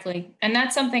 Exactly. And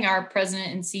that's something our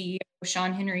president and CEO,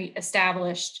 Sean Henry,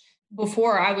 established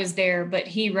before I was there, but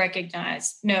he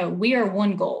recognized, no, we are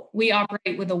one goal. We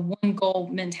operate with a one goal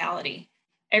mentality.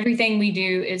 Everything we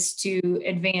do is to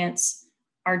advance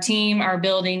our team, our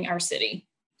building, our city.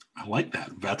 I like that.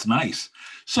 That's nice.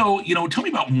 So, tell me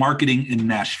about marketing in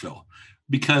Nashville,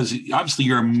 because obviously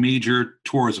you're a major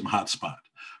tourism hotspot,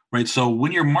 right? So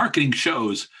when you're marketing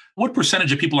shows, what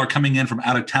percentage of people are coming in from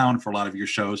out of town for a lot of your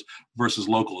shows versus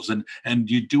locals? And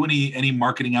do you do any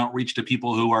marketing outreach to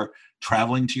people who are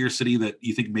traveling to your city that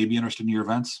you think may be interested in your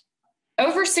events?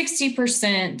 Over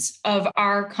 60% of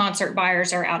our concert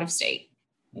buyers are out of state.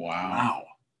 Wow.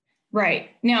 Right.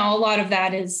 Now, a lot of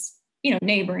that is,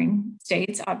 neighboring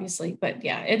states, obviously, but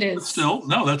yeah, it is. That's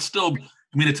still,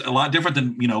 it's a lot different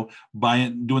than,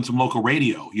 doing some local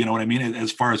radio, you know what I mean?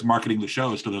 As far as marketing the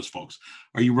shows to those folks.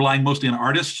 Are you relying mostly on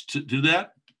artists to do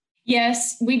that?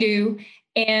 Yes, we do.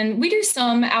 And we do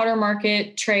some outer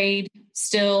market trade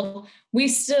still. We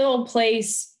still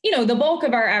place, the bulk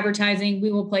of our advertising we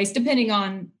will place, depending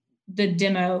on the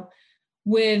demo,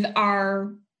 with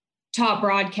our top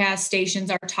broadcast stations,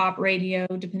 our top radio,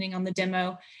 depending on the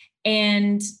demo.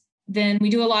 And then we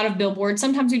do a lot of billboard.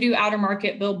 Sometimes we do outer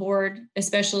market billboard,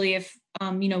 especially if,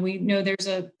 we know there's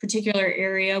a particular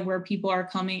area where people are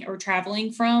coming or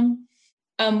traveling from.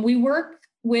 We work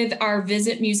with our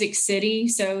Visit Music City.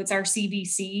 So it's our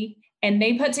CVC, and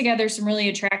they put together some really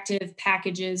attractive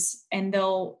packages, and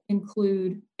they'll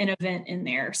include an event in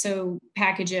there. So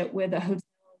package it with a hotel,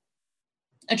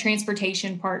 a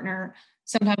transportation partner,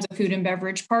 sometimes a food and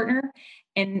beverage partner.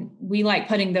 And we like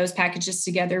putting those packages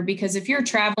together, because if you're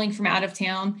traveling from out of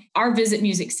town, our Visit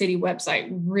Music City website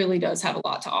really does have a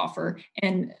lot to offer,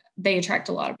 and they attract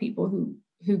a lot of people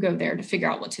who go there to figure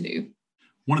out what to do.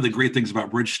 one of the great things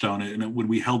about Bridgestone, and when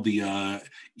we held the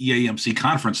EAMC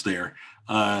conference there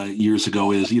years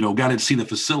ago, is got to see the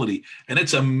facility, and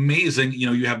it's amazing.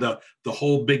 You have the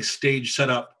whole big stage set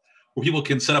up where people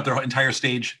can set up their entire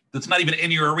stage. That's not even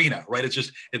in your arena, right? It's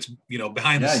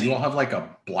behind the scenes. Yeah, you all have like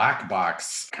a black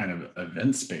box kind of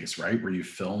event space, right? Where you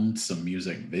filmed some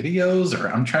music videos, or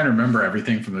I'm trying to remember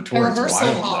everything from the tour.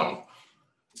 Rehearsal hall.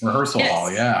 Rehearsal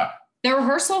hall, yeah. The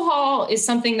rehearsal hall is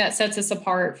something that sets us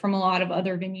apart from a lot of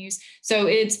other venues. So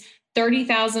it's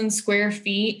 30,000 square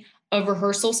feet of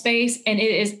rehearsal space, and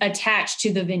it is attached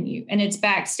to the venue, and it's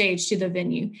backstage to the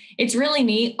venue. It's really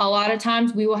neat. A lot of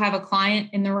times we will have a client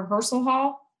in the rehearsal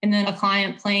hall and then a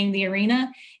client playing the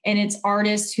arena, and it's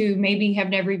artists who maybe have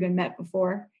never even met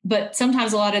before. But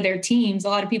sometimes a lot of their teams, a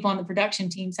lot of people on the production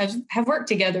teams have worked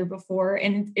together before,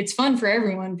 and it's fun for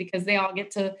everyone because they all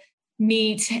get to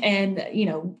meet and,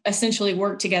 essentially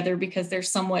work together because they're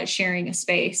somewhat sharing a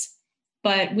space.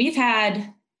 But we've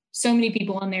had so many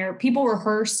people in there. People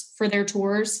rehearse for their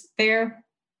tours there.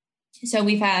 So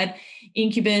we've had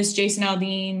Incubus, Jason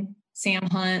Aldean, Sam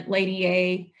Hunt, Lady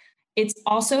A. It's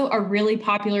also a really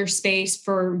popular space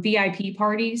for VIP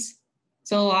parties.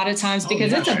 So a lot of times,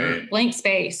 because it's a blank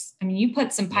space, I mean, you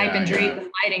put some pipe and drape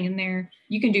and lighting in there,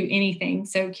 you can do anything.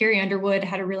 So Carrie Underwood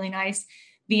had a really nice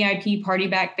VIP party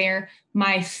back there.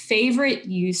 My favorite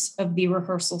use of the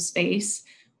rehearsal space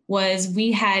was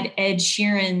we had Ed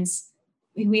Sheeran's,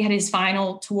 we had his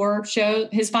final tour show,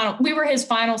 we were his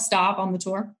final stop on the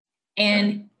tour,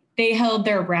 and they held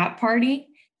their wrap party,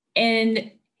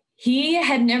 and he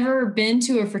had never been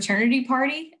to a fraternity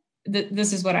party.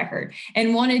 This is what I heard,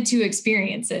 and wanted to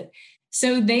experience it.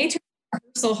 So they took the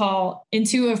rehearsal hall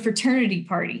into a fraternity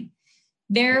party.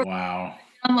 There, wow,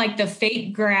 on like the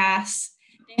fake grass.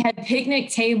 They had picnic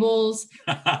tables,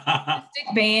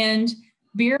 stick band,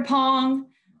 beer pong,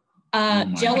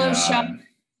 Jello shot,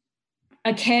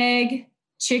 a keg,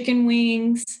 chicken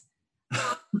wings,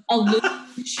 a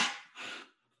luge.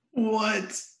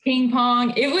 What? Ping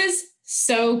pong. It was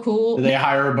so cool. Did they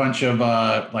hire a bunch of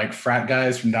like frat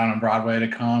guys from down on Broadway to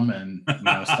come and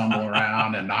stumble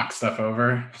around and knock stuff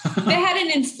over? They had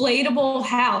an inflatable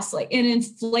house, like an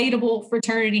inflatable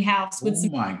fraternity house with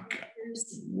my God.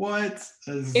 What?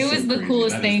 It was the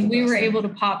coolest thing. We were able to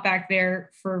pop back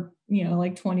there for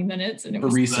like 20 minutes, and it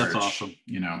was research. That's awesome.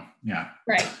 Yeah.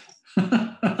 Right. You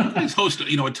guys host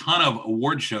a ton of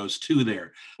award shows too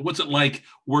there. What's it like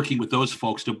working with those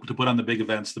folks to put on the big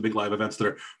events, the big live events that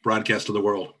are broadcast to the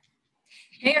world?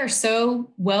 They are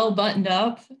so well buttoned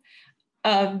up.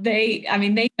 They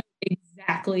know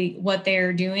exactly what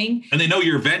they're doing. And they know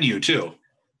your venue too.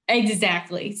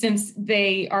 Exactly. Since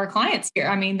they are clients here.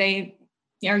 I mean, they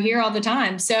are here all the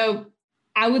time. So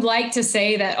I would like to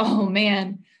say that, oh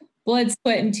man, blood,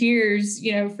 sweat, and tears,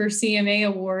 for CMA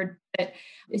award. But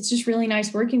it's just really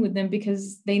nice working with them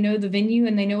because they know the venue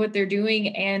and they know what they're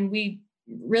doing. And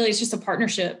it's just a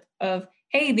partnership of,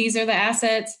 hey, these are the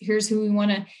assets. Here's who we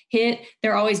want to hit.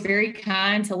 They're always very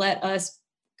kind to let us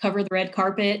cover the red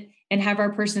carpet and have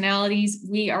our personalities.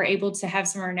 We are able to have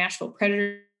some of our Nashville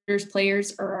Predators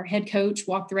players or our head coach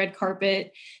walk the red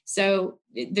carpet. So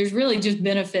there's really just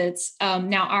benefits.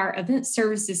 Now our event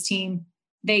services team,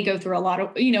 they go through a lot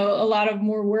of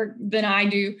more work than I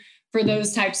do for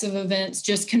those types of events,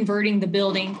 just converting the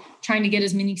building, trying to get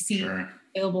as many seats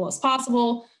available as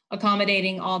possible,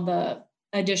 accommodating all the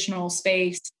additional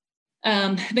space.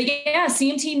 But yeah,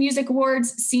 CMT Music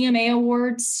Awards, CMA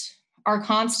Awards are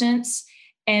constants.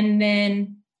 And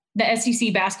then the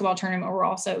SEC basketball tournament, we're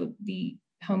also the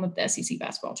home of the SEC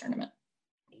basketball tournament.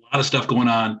 A lot of stuff going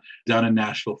on down in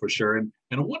Nashville for sure. And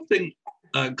one thing,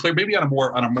 Claire, maybe on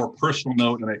a more personal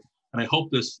note, and I hope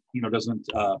this doesn't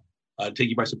take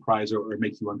you by surprise or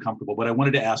make you uncomfortable, but I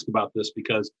wanted to ask about this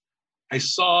because I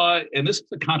saw, and this is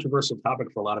a controversial topic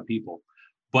for a lot of people,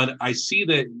 but I see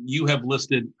that you have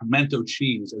listed pimento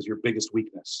cheese as your biggest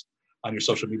weakness on your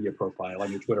social media profile, on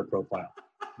your Twitter profile.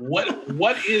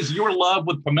 What is your love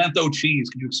with pimento cheese?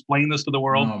 Can you explain this to the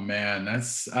world? Oh man,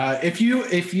 that's if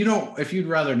you'd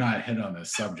rather not hit on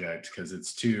this subject because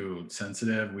it's too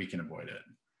sensitive, we can avoid it.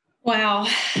 Wow.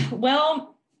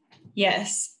 Well,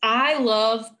 yes, I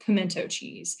love pimento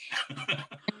cheese.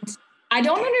 I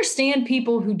don't understand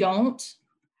people who don't.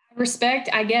 Respect,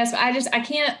 I guess. I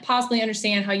can't possibly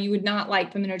understand how you would not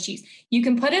like pimento cheese. You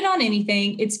can put it on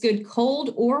anything. It's good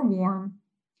cold or warm.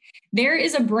 There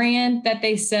is a brand that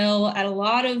they sell at a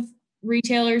lot of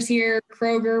retailers here,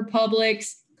 Kroger,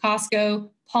 Publix, Costco,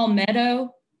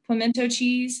 Palmetto pimento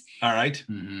cheese. All right.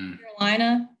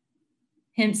 Carolina,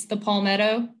 hence the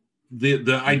Palmetto.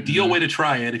 The ideal way to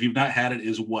try it, if you've not had it,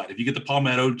 is what? If you get the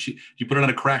palmetto, you put it on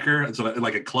a cracker. It's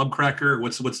like a club cracker. Or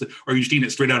are you just eating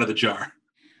it straight out of the jar?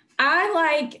 I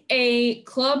like a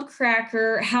club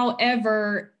cracker.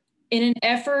 However, in an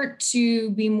effort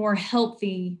to be more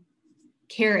healthy,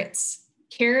 carrots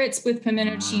with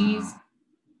pimento cheese,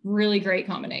 really great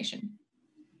combination.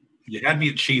 You had me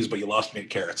at cheese, but you lost me at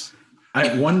carrots.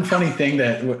 One funny thing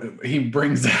that he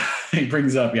brings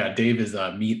up, yeah, Dave is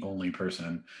a meat only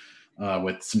person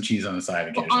with some cheese on the side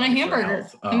occasionally. On a hamburger.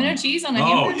 Pimento cheese on a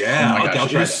hamburger. Oh, yeah. Oh my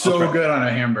gosh, it's so good on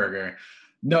a hamburger.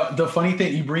 No, the funny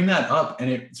thing, you bring that up, and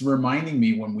it's reminding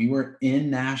me when we were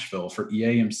in Nashville for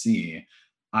EAMC,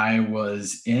 I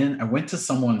went to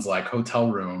someone's like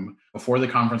hotel room before the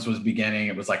conference was beginning.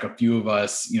 It was like a few of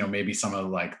us, maybe some of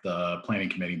like the planning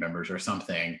committee members or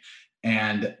something.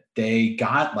 And they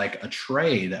got like a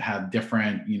tray that had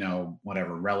different,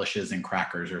 whatever relishes and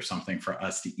crackers or something for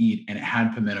us to eat. And it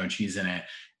had pimento cheese in it.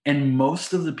 And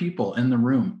most of the people in the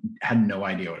room had no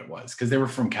idea what it was because they were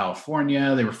from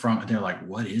California. They're like,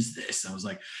 what is this? And I was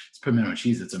like, it's pimento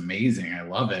cheese. It's amazing. I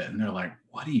love it. And they're like,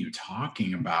 what are you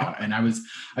talking about? And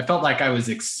I felt like I was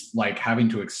having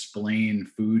to explain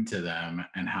food to them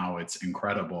and how it's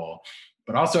incredible.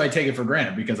 But also I take it for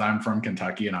granted because I'm from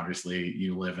Kentucky and obviously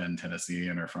you live in Tennessee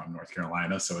and are from North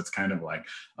Carolina. So it's kind of like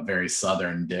a very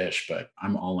Southern dish, but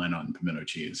I'm all in on pimento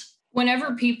cheese.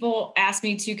 Whenever people ask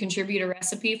me to contribute a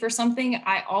recipe for something,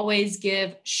 I always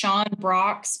give Sean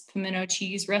Brock's pimento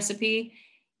cheese recipe.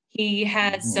 He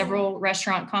has several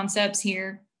restaurant concepts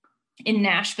here in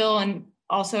Nashville and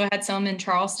also had some in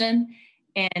Charleston.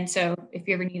 And so if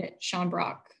you ever need it, Sean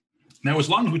Brock. Now, as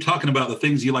long as we're talking about the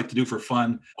things you like to do for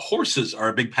fun, horses are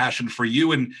a big passion for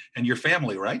you and your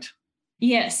family, right?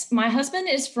 Yes. My husband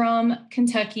is from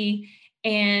Kentucky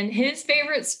and his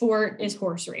favorite sport is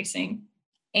horse racing.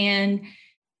 And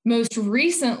most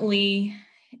recently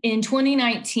in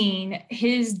 2019,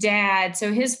 his dad,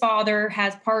 so his father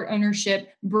has part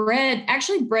ownership, bred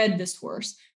this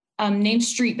horse named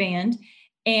Street Band.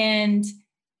 And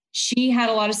she had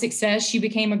a lot of success. She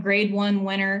became a grade 1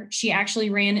 winner. She actually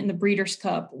ran in the Breeders'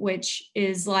 Cup, which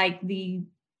is like the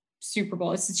Super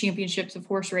Bowl. It's the championships of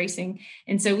horse racing.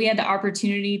 And so we had the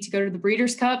opportunity to go to the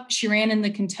Breeders' Cup. She ran in the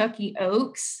Kentucky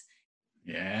Oaks.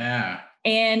 Yeah.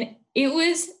 And it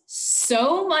was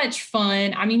so much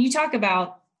fun. I mean, you talk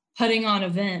about putting on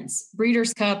events,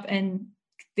 Breeders' Cup and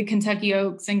the Kentucky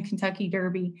Oaks and Kentucky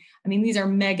Derby. I mean, these are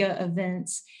mega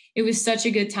events. It was such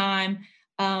a good time.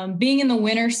 Being in the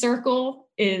winner's circle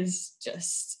is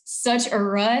just such a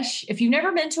rush. If you've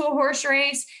never been to a horse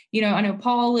race, I know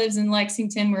Paul lives in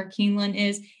Lexington where Keeneland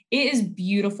is. It is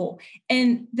beautiful.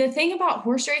 And the thing about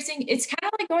horse racing, it's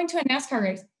kind of like going to a NASCAR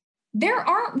race. There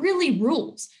aren't really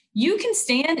rules. You can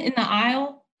stand in the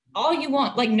aisle all you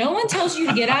want. Like no one tells you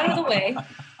to get out of the way.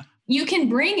 You can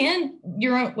bring in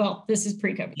your own, well, this is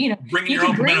pre-COVID, you can bring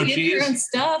in your own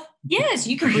stuff. Yes,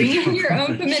 you can bring in your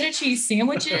own pimento cheese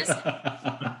sandwiches.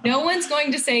 No one's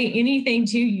going to say anything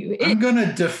to you. I'm going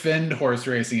to defend horse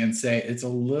racing and say it's a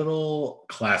little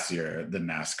classier than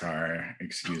NASCAR,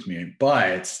 excuse me,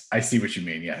 but I see what you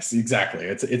mean. Yes, exactly.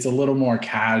 It's a little more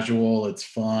casual. It's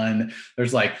fun.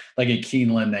 There's like at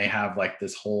Keeneland, they have like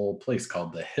this whole place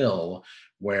called The Hill,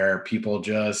 where people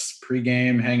just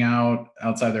pregame, hang out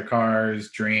outside their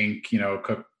cars, drink,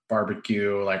 cook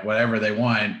barbecue, like whatever they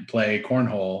want, play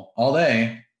cornhole all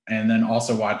day, and then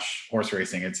also watch horse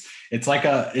racing. It's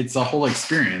a whole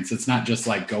experience. It's not just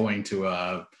like going to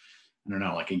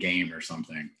like a game or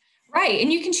something. Right.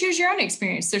 And you can choose your own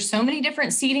experience. There's so many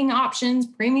different seating options,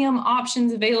 premium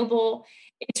options available.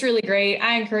 It's really great.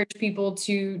 I encourage people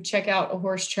to check out a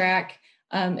horse track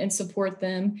and support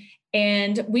them.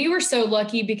 And we were so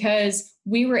lucky because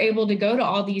we were able to go to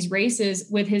all these races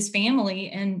with his family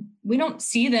and we don't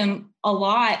see them a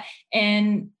lot.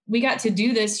 And we got to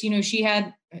do this, she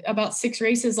had about 6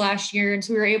 races last year. And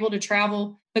so we were able to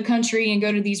travel the country and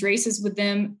go to these races with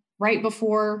them right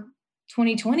before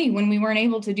 2020 when we weren't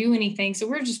able to do anything. So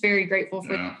we're just very grateful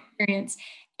for the experience.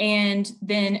 And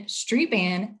then Street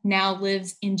Band now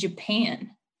lives in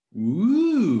Japan.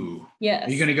 Ooh. Yes.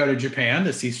 Are you going to go to Japan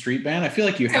to see Street Band? I feel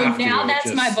like you have to. Now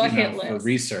that's my bucket list. For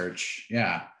research.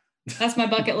 Yeah. That's my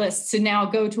bucket list to now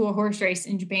go to a horse race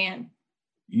in Japan.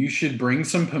 You should bring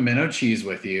some pimento cheese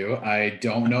with you. I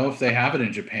don't know if they have it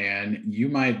in Japan. You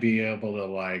might be able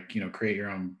to create your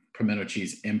own pimento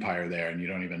cheese empire there and you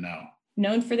don't even know.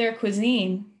 Known for their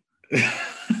cuisine.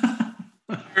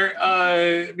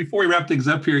 Before we wrap things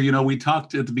up here, we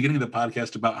talked at the beginning of the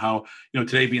podcast about how,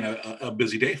 today being a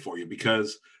busy day for you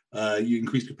because you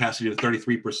increased capacity to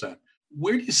 33%.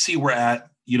 Where do you see we're at,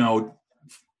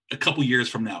 a couple years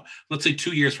from now, let's say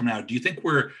 2 years from now, do you think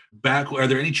we're back? Are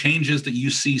there any changes that you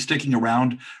see sticking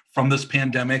around from this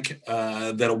pandemic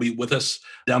that'll be with us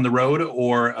down the road?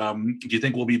 Or do you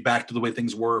think we'll be back to the way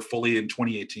things were fully in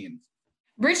 2018?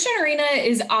 Bridgestone Arena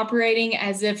is operating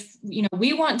as if,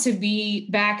 we want to be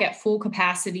back at full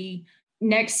capacity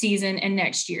next season and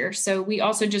next year. So we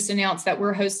also just announced that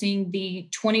we're hosting the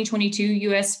 2022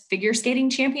 U.S. Figure Skating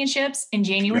Championships in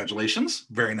January. Congratulations.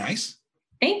 Very nice.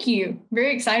 Thank you.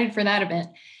 Very excited for that event.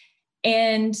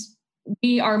 And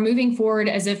we are moving forward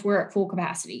as if we're at full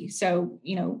capacity. So,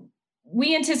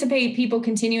 we anticipate people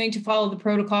continuing to follow the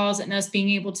protocols and us being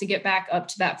able to get back up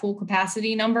to that full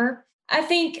capacity number. I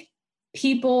think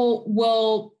people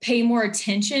will pay more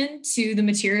attention to the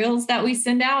materials that we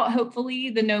send out. Hopefully,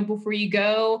 the Know Before You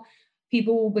Go,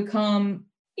 people will become,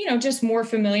 just more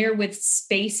familiar with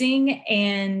spacing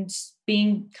and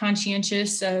being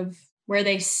conscientious of where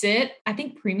they sit. I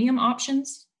think premium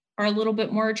options are a little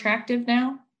bit more attractive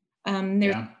now.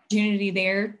 There's opportunity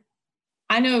there.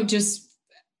 I know, just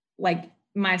like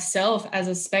myself as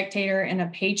a spectator and a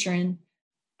patron,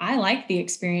 I like the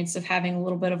experience of having a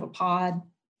little bit of a pod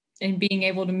and being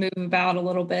able to move about a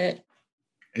little bit.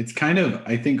 It's kind of,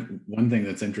 I think one thing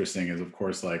that's interesting is, of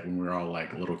course, like when we're all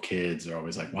like little kids, they're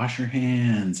always like, wash your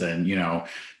hands and,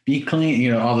 be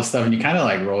clean, all this stuff. And you kind of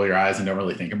like roll your eyes and don't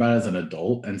really think about it as an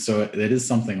adult. And so it is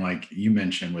something like you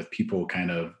mentioned with people kind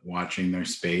of watching their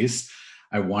space.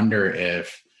 I wonder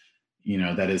if,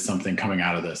 that is something coming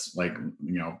out of this, like,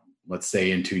 let's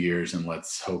say in 2 years, and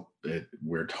let's hope that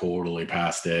we're totally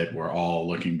past it. We're all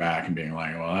looking back and being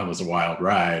like, well, that was a wild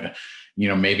ride.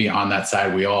 Maybe on that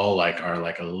side, we all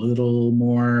are a little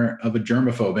more of a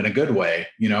germaphobe in a good way,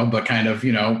 but kind of,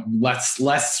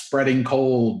 less spreading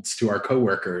colds to our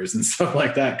coworkers and stuff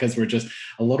like that. Cause we're just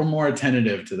a little more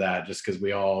attentive to that, just because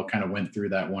we all kind of went through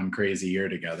that one crazy year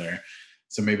together.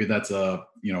 So maybe that's a,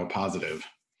 positive.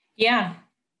 Yeah.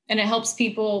 And it helps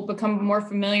people become more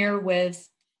familiar with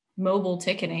mobile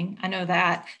ticketing. I know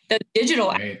that the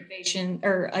digital activation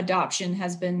or adoption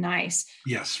has been nice.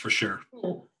 Yes, for sure.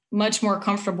 Much more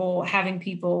comfortable having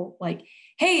people like,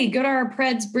 hey, go to our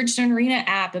Preds Bridgestone Arena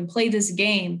app and play this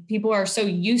game. People are so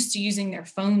used to using their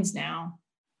phones now.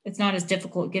 It's not as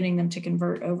difficult getting them to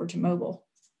convert over to mobile.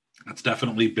 That's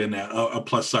definitely been a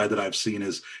plus side that I've seen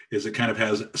is it kind of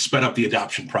has sped up the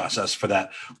adoption process for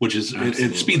that, which is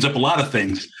it speeds up a lot of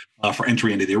things for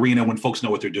entry into the arena when folks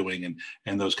know what they're doing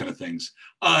and those kind of things.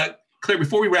 Claire,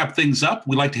 before we wrap things up,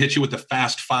 we'd like to hit you with the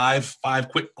fast five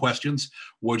quick questions.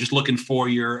 We're just looking for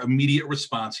your immediate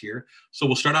response here. So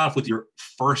we'll start off with your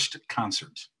first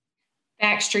concert.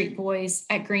 Backstreet Boys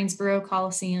at Greensboro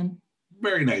Coliseum.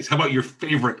 Very nice. How about your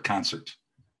favorite concert?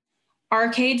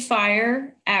 Arcade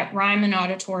Fire at Ryman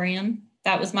Auditorium.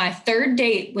 That was my third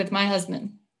date with my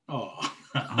husband. Oh,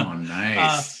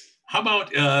 nice. How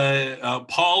about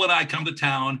Paul and I come to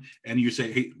town and you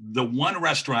say, hey, the one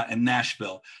restaurant in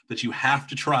Nashville that you have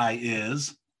to try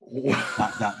is ...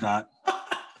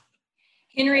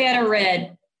 Henrietta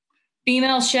Red.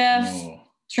 Female chef,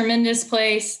 tremendous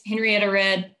place. Henrietta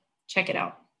Red. Check it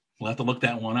out. We'll have to look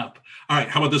that one up. All right.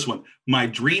 How about this one? My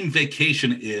dream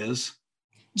vacation is...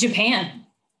 Japan.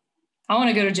 I want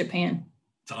to go to Japan.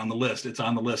 It's on the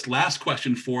list. Last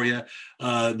question for you.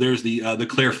 There's the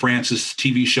Claire Francis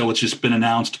TV show. It's just been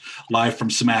announced live from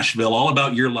Smashville, all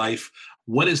about your life.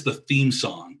 What is the theme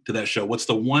song to that show? What's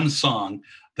the one song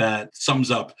that sums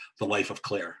up the life of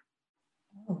Claire?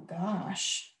 Oh,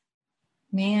 gosh.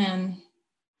 Man.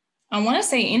 I want to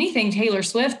say anything Taylor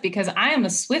Swift because I am a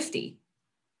Swiftie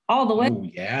all the way. Oh,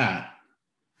 yeah.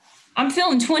 I'm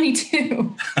feeling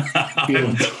 22.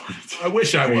 I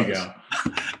wish I was.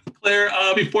 Claire,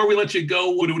 before we let you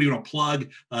go, what do you want to plug?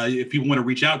 If people want to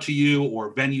reach out to you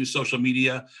or venues, social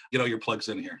media, get all your plugs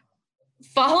in here.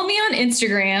 Follow me on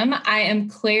Instagram. I am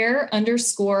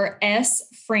Claire_S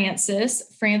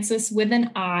Francis, Francis with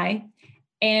an I.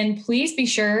 And please be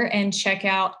sure and check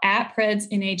out at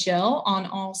Preds NHL on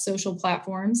all social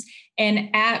platforms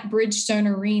and at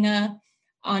Bridgestone Arena.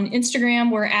 On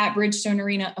Instagram, we're at Bridgestone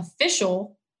Arena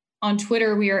Official. On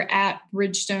Twitter, we are at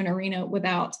Bridgestone Arena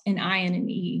without an I and an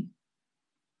E.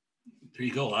 There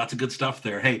you go. Lots of good stuff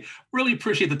there. Hey, really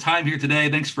appreciate the time here today.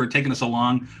 Thanks for taking us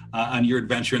along on your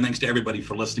adventure. And thanks to everybody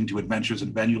for listening to Adventures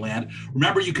in Venue Land.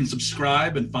 Remember, you can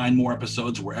subscribe and find more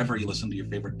episodes wherever you listen to your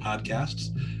favorite podcasts.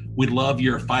 We'd love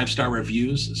your 5-star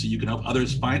reviews so you can help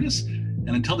others find us. And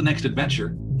until the next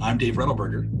adventure, I'm Dave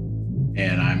Rettelberger.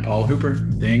 And I'm Paul Hooper.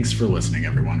 Thanks for listening,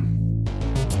 everyone.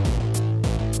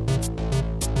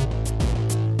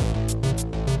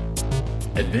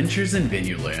 Adventures in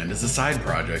Venue Land is a side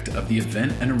project of the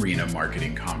Event and Arena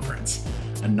Marketing Conference.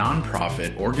 a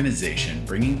nonprofit organization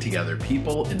bringing together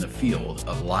people in the field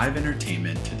of live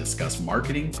entertainment to discuss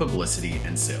marketing, publicity,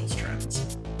 and sales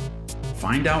trends.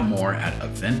 Find out more at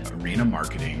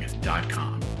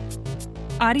eventarenamarketing.com.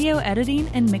 Audio editing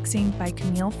and mixing by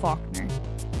Camille Faulkner.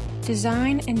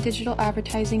 Design and digital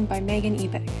advertising by Megan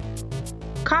Ebeck.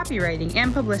 Copywriting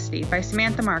and publicity by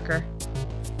Samantha Marker.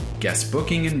 Guest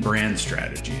booking and brand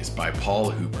strategies by Paul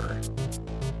Hooper.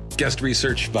 Guest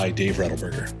research by Dave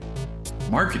Rettelberger.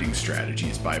 Marketing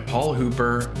strategies by Paul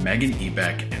Hooper, Megan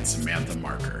Ebeck, and Samantha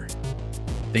Marker.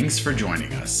 Thanks for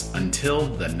joining us. Until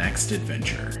the next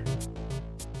adventure.